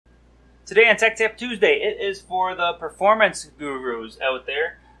Today on Tech Tap Tuesday, it is for the performance gurus out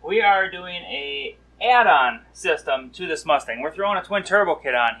there. We are doing a add-on system to this Mustang. We're throwing a twin turbo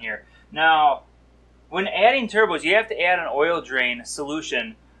kit on here. Now, when adding turbos, you have to add an oil drain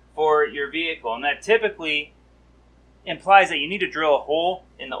solution for your vehicle, and that typically implies that you need to drill a hole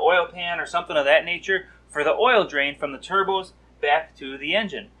in the oil pan or something of that nature for the oil drain from the turbos back to the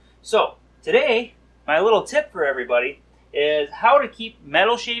engine. So, today, my little tip for everybody is how to keep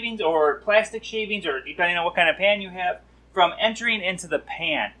metal shavings or plastic shavings, or depending on what kind of pan you have, from entering into the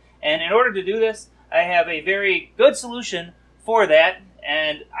pan. And in order to do this, I have a very good solution for that,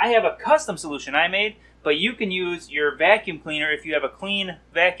 and I have a custom solution I made, but you can use your vacuum cleaner if you have a clean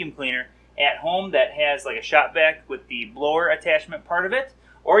vacuum cleaner at home that has like a shop vac with the blower attachment part of it,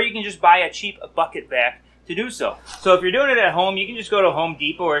 or you can just buy a cheap bucket vac to do so. So if you're doing it at home, you can just go to Home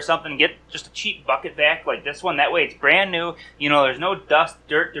Depot or something and get just a cheap bucket vac like this one. That way it's brand new. You know, there's no dust,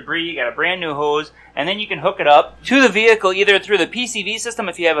 dirt, debris. You got a brand new hose, and then you can hook it up to the vehicle either through the PCV system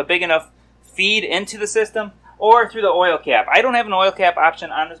if you have a big enough feed into the system, or through the oil cap. I don't have an oil cap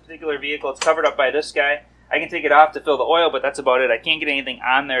option on this particular vehicle. It's covered up by this guy. I can take it off to fill the oil, but that's about it. I can't get anything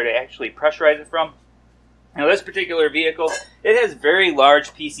on there to actually pressurize it from. Now this particular vehicle, it has very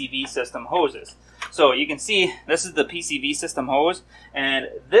large PCV system hoses. So you can see this is the PCV system hose, and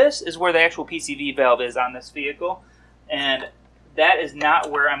this is where the actual PCV valve is on this vehicle, and that is not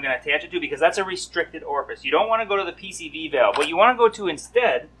where I'm going to attach it to because that's a restricted orifice. You don't want to go to the PCV valve. What you want to go to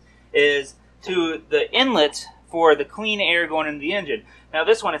instead is to the inlet for the clean air going into the engine. Now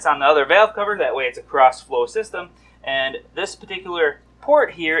this one, it's on the other valve cover, that way it's a cross flow system, and this particular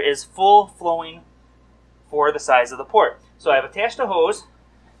port here is full flowing for the size of the port. So I've attached a hose.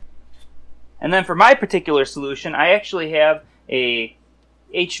 And then for my particular solution, I actually have a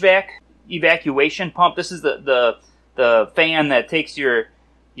HVAC evacuation pump. This is the fan that takes your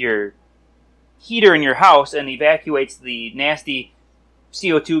heater in your house and evacuates the nasty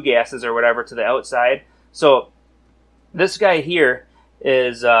CO2 gases or whatever to the outside. So this guy here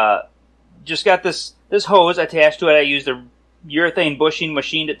is just got this hose attached to it. I used a urethane bushing,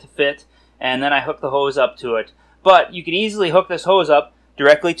 machined it to fit, and then I hooked the hose up to it. But you could easily hook this hose up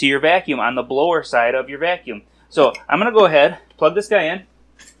directly to your vacuum on the blower side of your vacuum. So I'm going to go ahead, plug this guy in.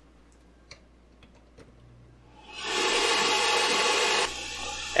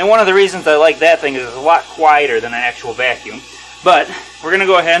 And one of the reasons I like that thing is it's a lot quieter than an actual vacuum. But we're going to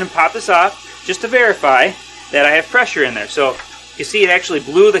go ahead and pop this off just to verify that I have pressure in there. So you see it actually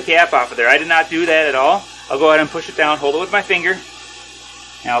blew the cap off of there. I did not do that at all. I'll go ahead and push it down, hold it with my finger,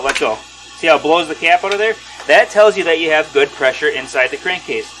 and I'll let go. See how it blows the cap out of there? That tells you that you have good pressure inside the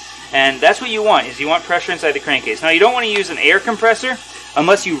crankcase. And that's what you want, is you want pressure inside the crankcase. Now you don't want to use an air compressor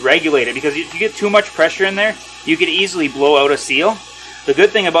unless you regulate it, because if you get too much pressure in there, you could easily blow out a seal. The good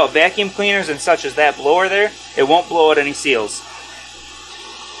thing about vacuum cleaners and such as that blower there, it won't blow out any seals.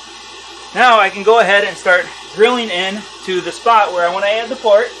 Now I can go ahead and start drilling in to the spot where I want to add the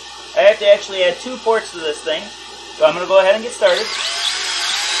port. I have to actually add 2 ports to this thing. So I'm going to go ahead and get started.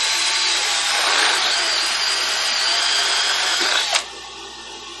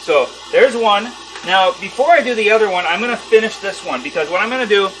 So there's one. Now before I do the other one, I'm going to finish this one, because what I'm going to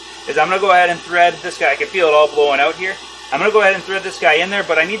do is I'm going to go ahead and thread this guy. I can feel it all blowing out here. I'm going to go ahead and thread this guy in there,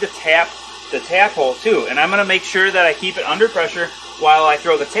 but I need to tap the tap hole too. And I'm going to make sure that I keep it under pressure while I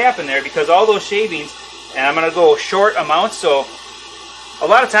throw the tap in there, because all those shavings, and I'm going to go short amounts. So a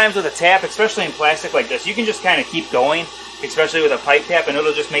lot of times with a tap, especially in plastic like this, you can just kind of keep going, especially with a pipe tap, and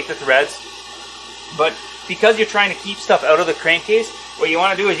it'll just make the threads. But because you're trying to keep stuff out of the crankcase, what you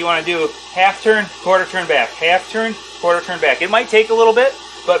want to do is you want to do half turn, quarter turn back, half turn, quarter turn back. It might take a little bit,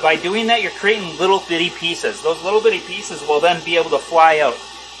 but by doing that, you're creating little bitty pieces. Those little bitty pieces will then be able to fly out.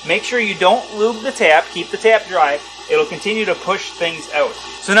 Make sure you don't lube the tap. Keep the tap dry. It'll continue to push things out.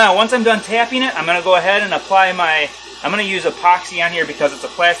 So now, once I'm done tapping it, I'm going to go ahead and apply I'm going to use epoxy on here because it's a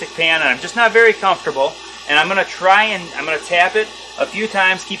plastic pan and I'm just not very comfortable. And I'm going to I'm going to tap it a few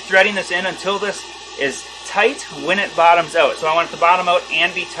times, keep threading this in until this is tight when it bottoms out. So I want it to bottom out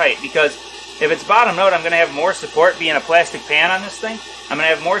and be tight, because if it's bottomed out, I'm going to have more support. Being a plastic pan on this thing, I'm going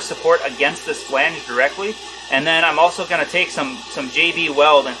to have more support against this flange directly. And then I'm also going to take some JB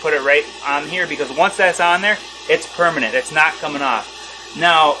weld and put it right on here, because once that's on there, it's permanent. It's not coming off.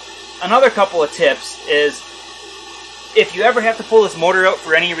 Now, another couple of tips is, if you ever have to pull this motor out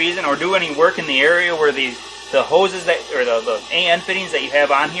for any reason or do any work in the area where the hoses that, or the AN fittings that you have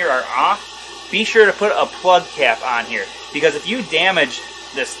on here are off, be sure to put a plug cap on here, because if you damage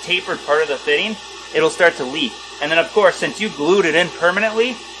this tapered part of the fitting, it'll start to leak. And then of course, since you glued it in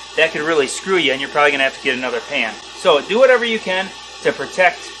permanently, that could really screw you, and you're probably going to have to get another pan. So do whatever you can to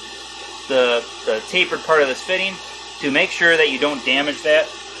protect the tapered part of this fitting to make sure that you don't damage that.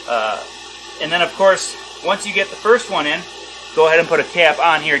 And then of course, once you get the first one in, go ahead and put a cap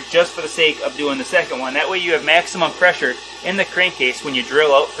on here just for the sake of doing the second one. That way you have maximum pressure in the crankcase when you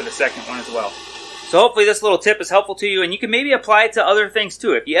drill out for the second one as well. So hopefully this little tip is helpful to you, and you can maybe apply it to other things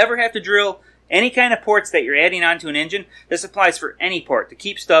too. If you ever have to drill any kind of ports that you're adding onto an engine, this applies for any port to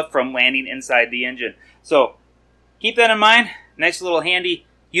keep stuff from landing inside the engine. So keep that in mind. Nice little handy,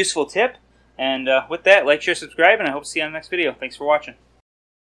 useful tip. And with that, like, share, subscribe, and I hope to see you on the next video. Thanks for watching.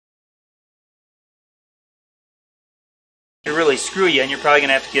 To really screw you, and you're probably going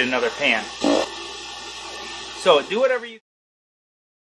to have to get another pan. So do whatever you